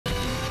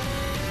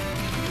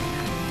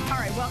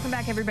Welcome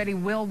back, everybody.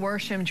 Will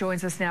Worsham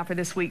joins us now for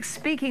this week's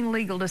Speaking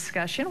Legal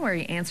discussion, where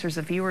he answers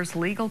a viewer's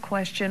legal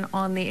question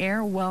on the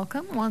air.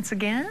 Welcome once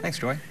again. Thanks,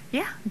 Joy.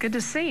 Yeah, good to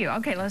see you.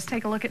 Okay, let's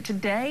take a look at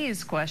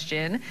today's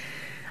question.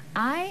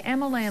 I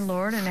am a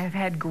landlord and have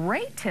had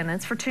great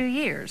tenants for 2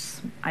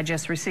 years. I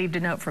just received a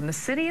note from the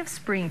city of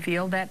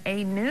Springfield that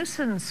a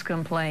nuisance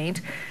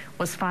complaint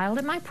was filed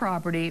at my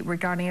property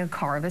regarding a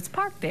car that's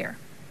parked there.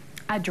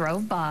 I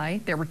drove by.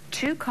 There were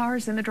 2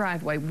 cars in the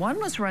driveway. One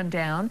was run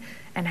down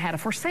and had a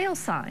for sale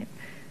sign.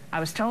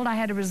 I was told I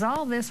had to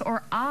resolve this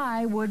or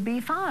I would be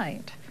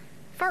fined.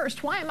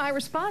 First, why am I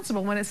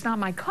responsible when it's not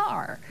my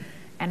car?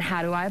 And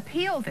how do I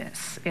appeal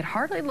this? It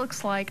hardly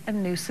looks like a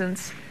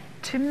nuisance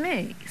to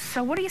me.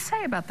 So what do you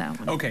say about that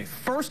one? Okay,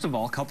 first of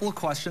all, a couple of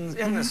questions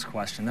in this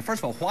question. The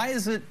first of all, why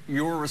is it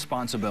your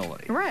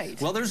responsibility? Right.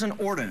 Well, there's an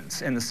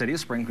ordinance in the city of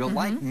Springfield,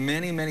 like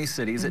many, many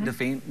cities, that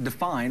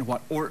define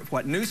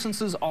what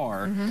nuisances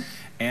are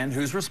and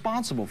who's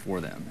responsible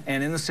for them.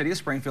 And in the city of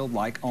Springfield,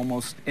 like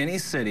almost any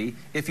city,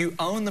 if you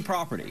own the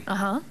property,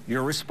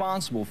 you're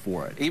responsible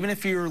for it, even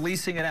if you're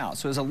leasing it out.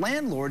 So as a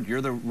landlord,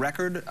 you're the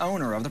record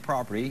owner of the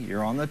property.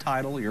 You're on the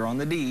title, you're on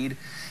the deed.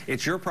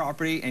 It's your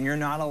property, and you're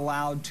not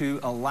allowed to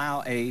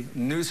allow a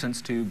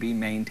nuisance to be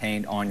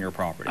maintained on your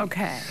property.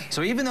 Okay.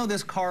 So even though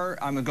this car,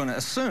 I'm going to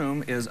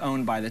assume, is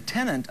owned by the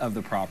tenant of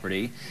the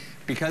property,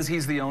 because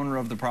he's the owner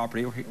of the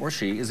property, or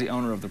she is the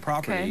owner of the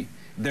property,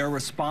 they're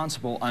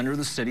responsible under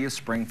the city of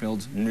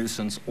Springfield's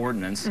nuisance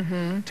ordinance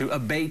to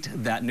abate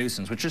that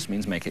nuisance, which just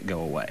means make it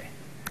go away.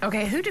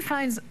 Okay, who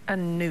defines a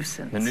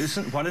nuisance?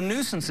 What a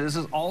nuisance is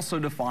also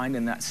defined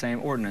in that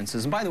same ordinance.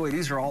 And by the way,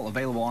 these are all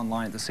available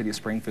online at the City of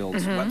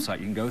Springfield's website.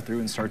 You can go through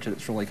and search it.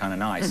 It's really kind of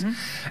nice.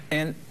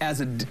 And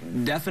as a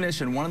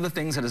definition, one of the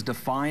things that is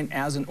defined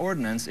as an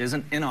ordinance is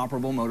an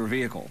inoperable motor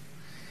vehicle.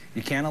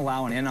 You can't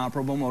allow an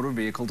inoperable motor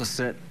vehicle to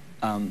sit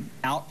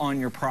out on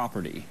your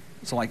property.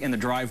 So like in the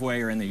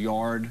driveway or in the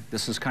yard.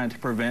 This is kind of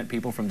to prevent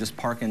people from just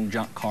parking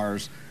junk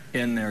cars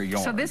in their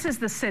yard. So this is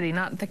the city,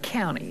 not the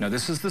county? No,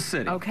 this is the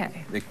city.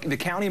 Okay. The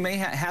county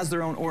has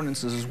their own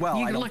ordinances as well.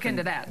 You can look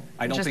into that.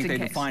 I don't think they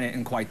define it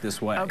in quite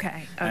this way.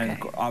 Okay.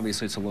 And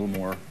obviously it's a little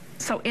more.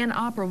 So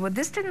inoperable.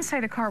 This didn't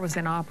say the car was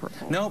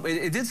inoperable. No,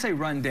 it did say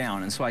run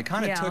down, and so I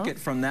kind of took it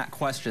from that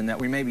question that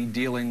we may be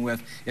dealing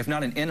with, if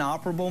not an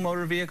inoperable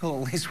motor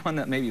vehicle, at least one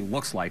that maybe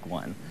looks like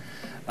one.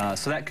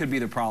 So that could be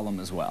the problem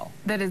as well.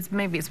 That is,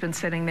 maybe it's been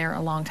sitting there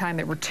a long time.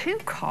 There were 2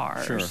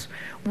 cars. Sure.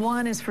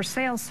 One is for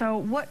sale, so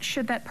what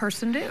should that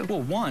person do?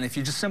 Well, one, if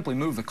you just simply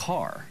move the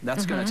car,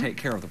 that's going to take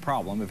care of the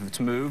problem. If it's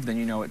moved, then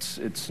you know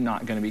it's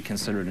not going to be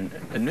considered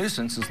a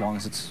nuisance as long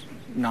as it's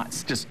not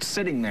just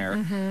sitting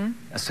there,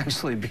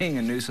 essentially being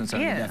a nuisance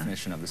under the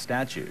definition of the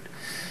statute,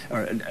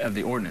 or of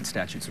the ordinance.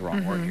 Statute's the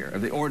wrong word here,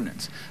 of the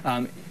ordinance.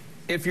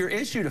 If you're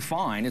issued a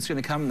fine, it's going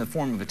to come in the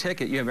form of a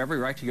ticket. You have every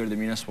right to go to the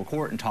municipal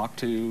court and talk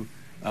to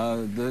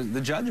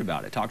the judge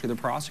about it, talk to the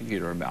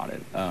prosecutor about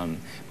it.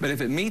 But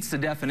if it meets the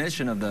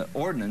definition of the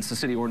ordinance, the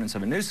city ordinance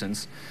of a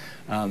nuisance,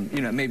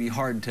 you know, it may be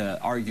hard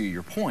to argue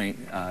your point.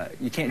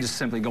 You can't just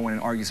simply go in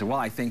and argue and say, well,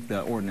 I think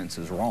the ordinance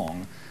is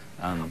wrong.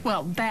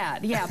 Well,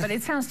 yeah, but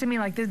it sounds to me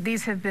like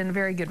these have been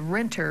very good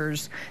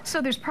renters,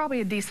 so there's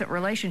probably a decent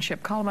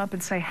relationship. Call them up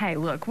and say, hey,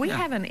 look, we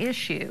have an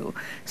issue.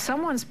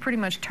 Someone's pretty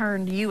much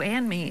turned you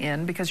and me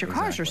in because your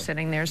cars are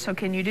sitting there, so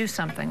can you do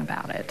something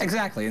about it?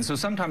 Exactly, and so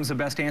sometimes the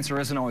best answer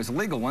isn't always a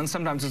legal one.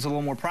 Sometimes it's a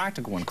little more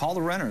practical one. Call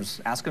the renters,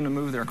 ask them to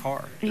move their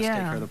car. Just take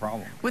care of the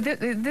problem. Would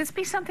this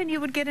be something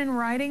you would get in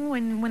writing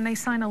when they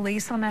sign a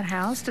lease on that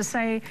house to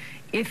say,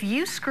 if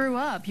you screw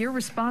up, you're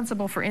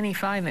responsible for any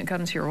fine that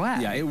comes your way?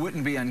 Yeah, it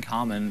wouldn't be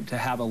uncommon to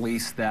have a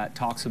lease that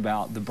talks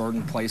about the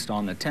burden placed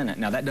on the tenant.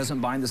 Now, that doesn't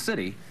bind the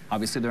city.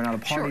 Obviously, they're not a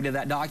party to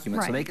that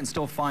document, so they can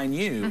still fine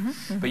you,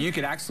 but you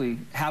could actually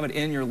have it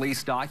in your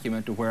lease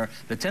document to where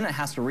the tenant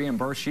has to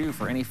reimburse you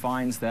for any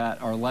fines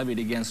that are levied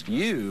against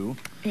you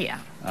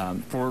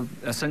for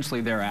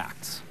essentially their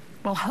acts.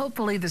 Well,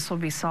 hopefully this will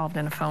be solved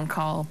in a phone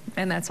call,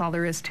 and that's all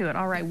there is to it.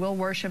 All right, Will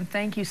Worsham,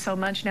 thank you so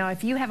much. Now,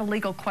 if you have a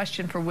legal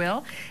question for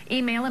Will,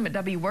 email him at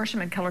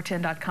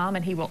wworsham@KOLR10.com,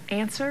 and he will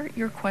answer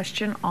your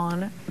question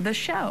on the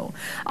show.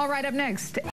 All right, up next.